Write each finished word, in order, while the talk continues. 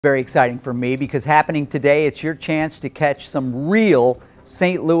Very exciting for me because happening today, it's your chance to catch some real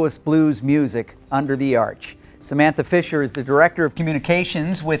St. Louis blues music under the arch. Samantha Fisher is the Director of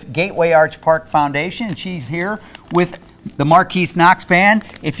Communications with Gateway Arch Park Foundation, and she's here with the Marquise Knox Band.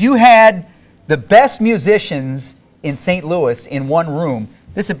 If you had the best musicians in St. Louis in one room,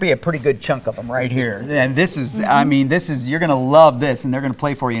 this would be a pretty good chunk of them right here. And this is, I mean, you're going to love this, and they're going to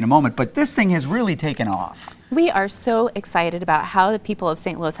play for you in a moment. But this thing has really taken off. We are so excited about how the people of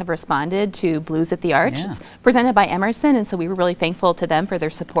St. Louis have responded to Blues at the Arch. Yeah. It's presented by Emerson, and so we were really thankful to them for their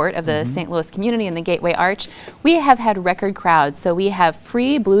support of the St. Louis community and the Gateway Arch. We have had record crowds, so we have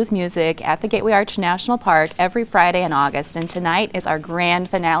free blues music at the Gateway Arch National Park every Friday in August, and tonight is our grand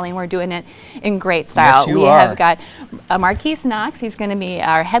finale, and we're doing it in great style. Yes, we have got Marquise Knox. He's going to be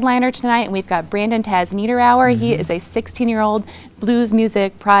our headliner tonight, and we've got Brandon Taz Niederauer. He is a 16-year-old blues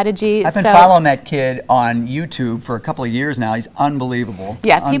music prodigy. I've been following that kid on YouTube for a couple of years now. He's unbelievable.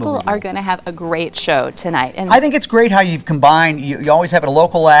 Yeah, people are going to have a great show tonight. And I think it's great how you've combined, you always have a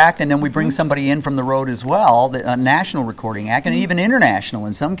local act, and then we bring somebody in from the road as well, a national recording act, and even international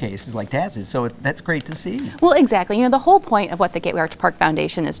in some cases like Taz's, so that's great to see. Well, exactly. You know, the whole point of what the Gateway Arch Park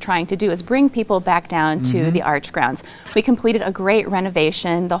Foundation is trying to do is bring people back down to the Arch grounds. We completed a great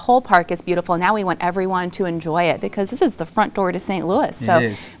renovation. The whole park is beautiful. Now we want everyone to enjoy it because this is the front door to St. Louis.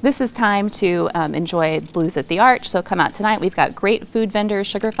 So this is time to enjoy Blues at the Arch. So come out tonight. We've got great food vendors.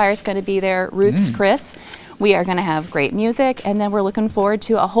 Sugar Fire's going to be there. Ruth's Chris. We are going to have great music, and then we're looking forward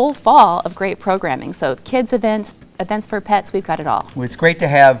to a whole fall of great programming. So kids events, events for pets, we've got it all. Well, it's great to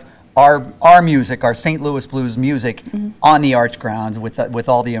have our music, our St. Louis blues music on the Arch grounds with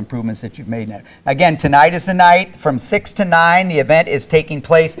all the improvements that you've made in it. Again, tonight is the night from 6 to 9. The event is taking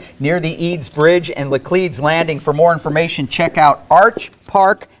place near the Eads Bridge and Laclede's Landing. For more information, check out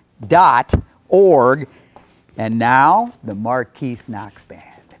archpark.org. And now, the Marquise Knox Band.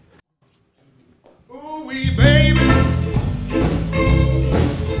 Ooh-wee, baby,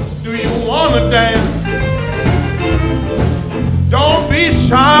 do you want to dance? Don't be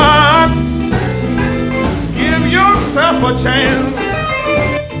shy, give yourself a chance.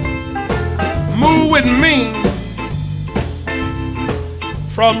 Move with me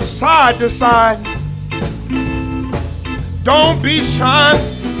from side to side. Don't be shy,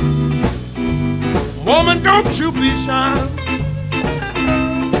 woman, don't you be shy.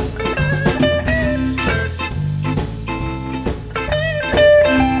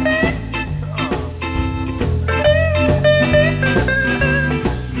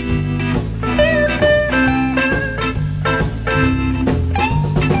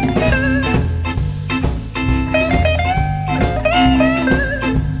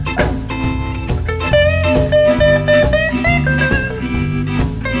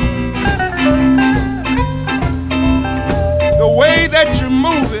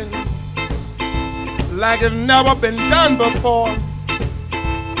 Like it's never been done before.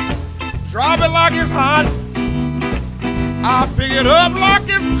 Drop it like it's hot, I'll pick it up like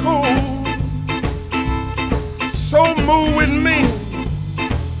it's cool. So move with me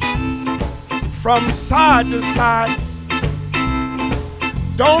from side to side.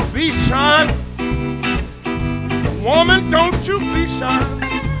 Don't be shy, woman, don't you be shy.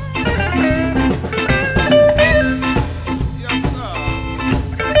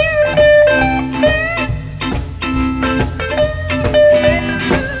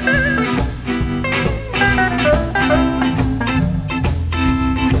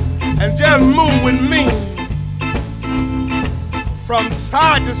 Just move with me from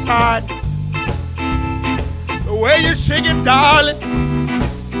side to side. The way you shake it, darling,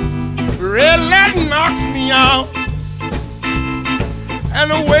 really that knocks me out. And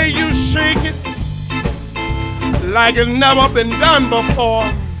the way you shake it, like it's never been done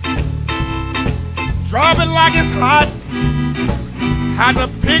before. Drop it like it's hot, had to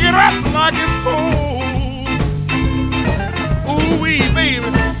pick it up like it's cold. Ooh-wee, baby,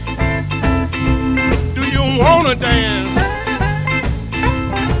 wanna dance?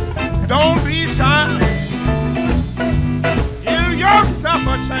 Don't be shy, give yourself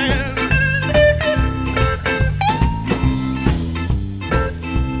a chance.